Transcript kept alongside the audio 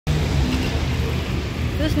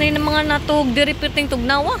Tapos na yung mga natug diripiting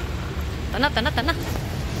tugnawa. Tana.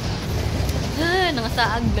 Ay,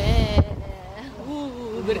 nangasaag be.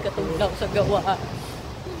 Beri ka tugnaw sa gawa.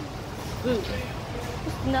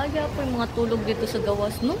 Nagya po yung mga tulog dito sa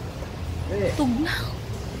gawas, no? Tugnaw.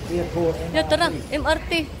 Ya, tara,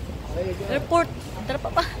 MRT. Airport. Tara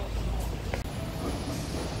pa.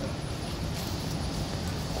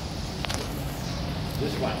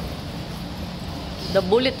 This one. The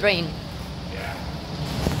bullet train.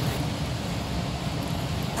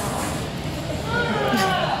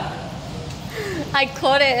 I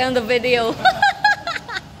caught it in the video.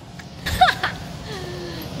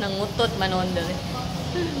 Nangutot manon dali.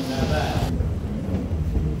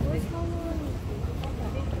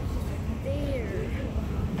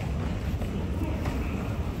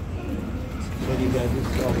 So you got this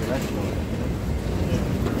all the rest of it.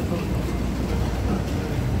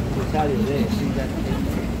 To tell you this, see that thing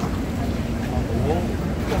on the wall?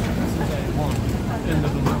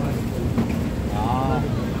 Ah.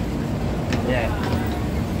 Yeah.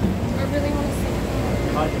 I really want to see it.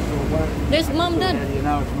 There's mom then. You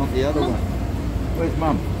know it's not the other one. Where's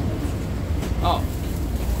mom? Oh.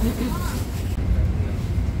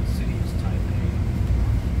 City is Taipei.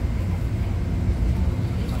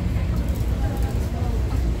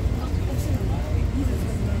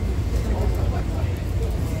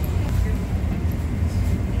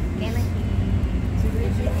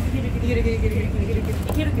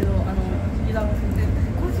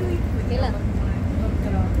 Kailan?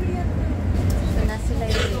 So na sila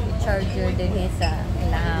yung charger din sa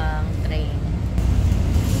ilang train.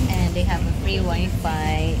 And they have a free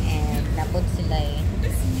wifi and napod sila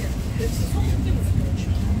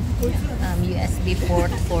USB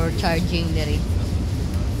port for charging diri.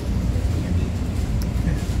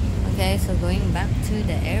 Okay, so going back to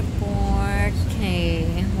the airport. Okay,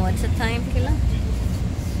 what's the time, Kila?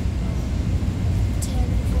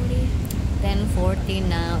 10:40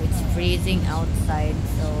 now. It's freezing outside,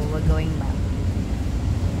 so we're going back.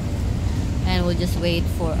 And we'll just wait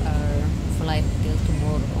for our flight till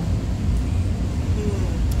tomorrow.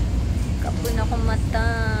 Kapun ako mata.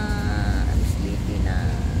 I'm sleepy na.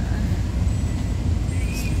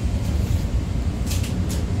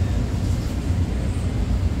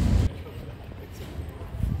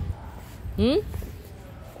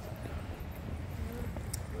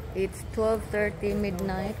 It's 12:30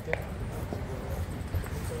 midnight.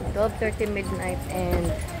 12:30 midnight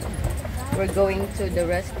and we're going to the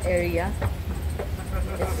rest area.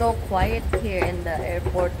 It's so quiet here in the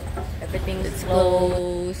airport. Everything's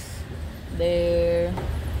closed there.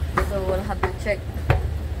 So we'll have to check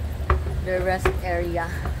the rest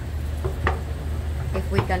area if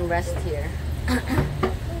we can rest here.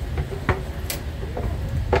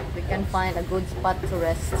 We can find a good spot to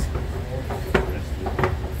rest.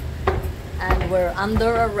 And we're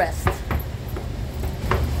under arrest.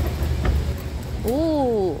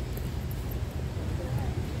 Ooh,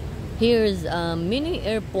 here's a mini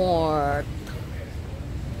airport.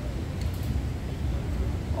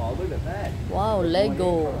 Oh, look at that. Wow,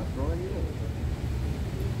 Lego.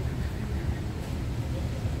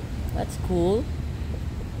 That's cool.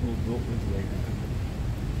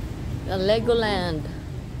 A Legoland.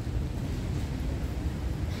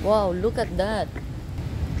 Wow, look at that.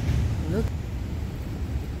 Look.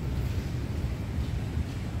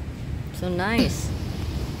 So nice.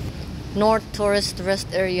 North Tourist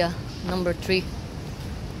Rest Area number 3.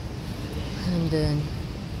 And then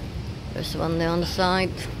there's one there on the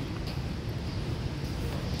side.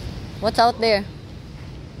 What's out there?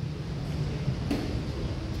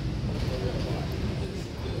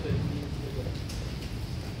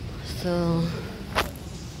 So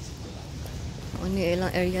only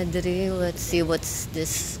ilang area diri. Let's see what's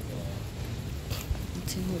this.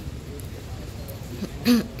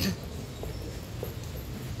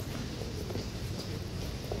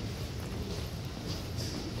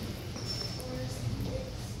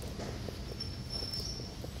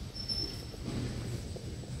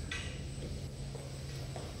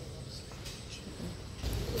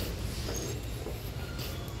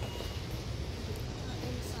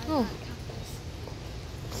 Oh.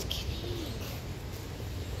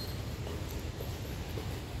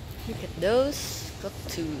 Look at those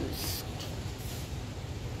cactus.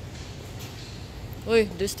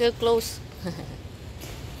 Oi, they're still closed.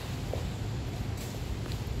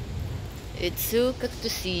 It's so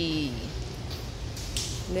cactusy.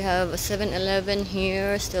 They have a 7-Eleven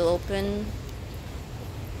here, still open.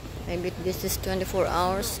 Maybe this is 24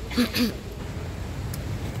 hours.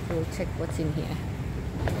 We'll check what's in here.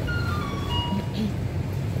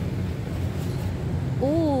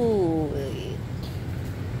 Ooh,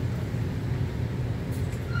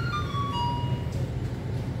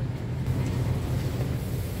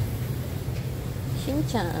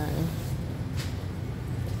 Chan.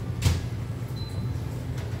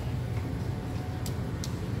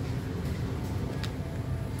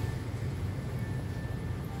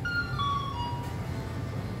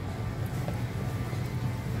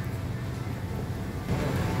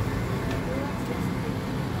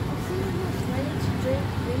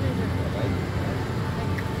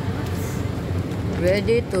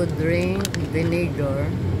 Ready to drink vinegar.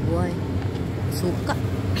 Why? Suka.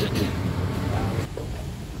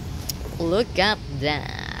 Look at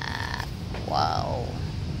that. Wow.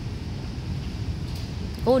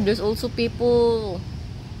 Oh, there's also people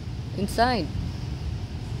inside.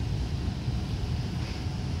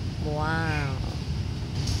 Wow.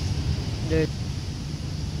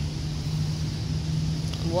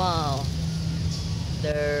 Wow.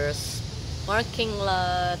 There's parking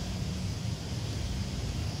lot.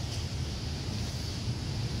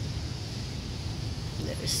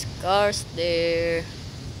 There's cars there.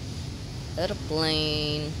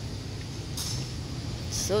 Airplane.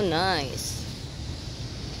 So nice.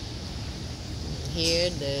 Here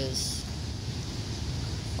there's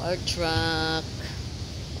fire truck.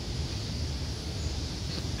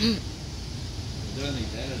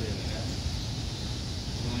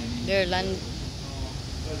 They're land.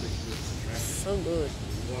 So good.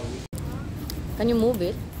 Can you move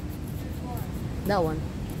it? That one.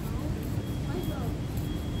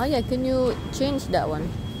 Oh yeah, can you change that one?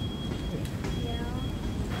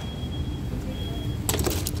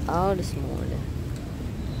 Oh, the smaller.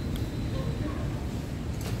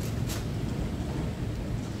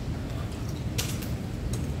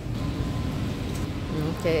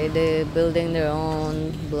 Okay, they're building their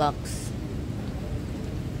own blocks.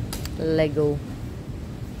 Lego.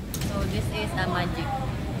 So this is a magic.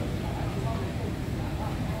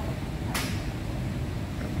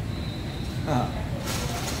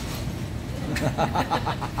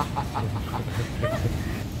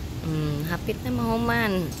 Hapit na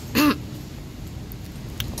mahuman.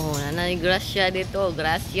 Oh, nanay Gracia dito.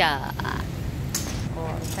 Gracia.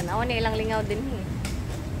 Oh, tanaw na ilang lingaw din eh.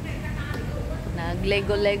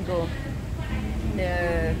 Nag-lego-lego.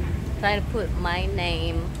 They're trying to put my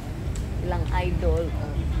name. Ilang idol.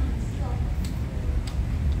 Oh.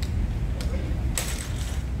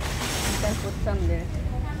 You can put some there.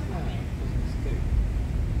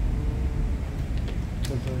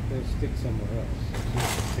 Sometimes they stick somewhere else.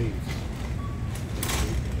 It's a piece.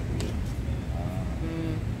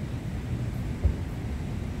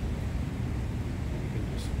 You can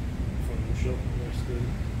just Photoshop the rest of it.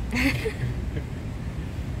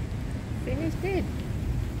 Finished it.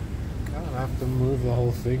 I don't have to move the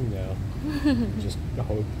whole thing now. Just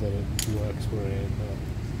hope that it works where I end up.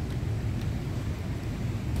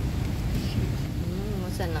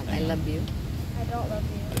 What's that? I love you. I don't love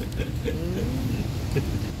you.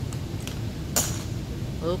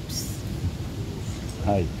 Oops.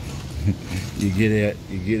 Hey, you get out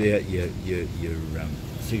your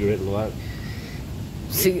cigarette light.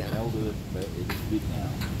 I'll do it, but it's a bit now.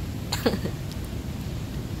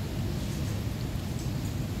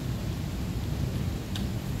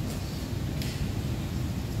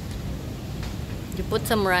 You put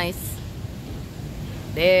some rice.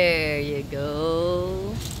 There you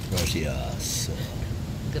go. Gracias.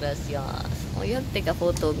 Gracias. Oh, you have to take a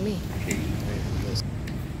photo of me.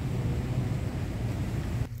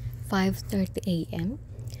 5:30 a.m.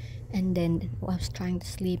 and then I was trying to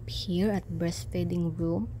sleep here at breastfeeding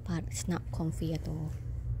room, but it's not comfy at all.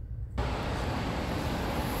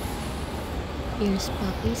 Here's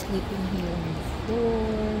Puppy sleeping here on the floor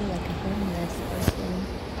like a homeless person,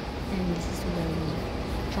 and this is where we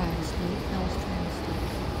try to sleep. I was trying to sleep,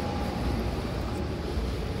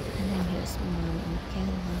 and then here's Mom and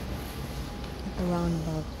Kayla at the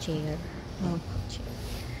roundabout chair.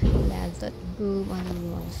 That's that room. I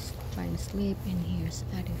was trying to sleep, and here's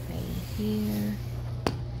Arifay here.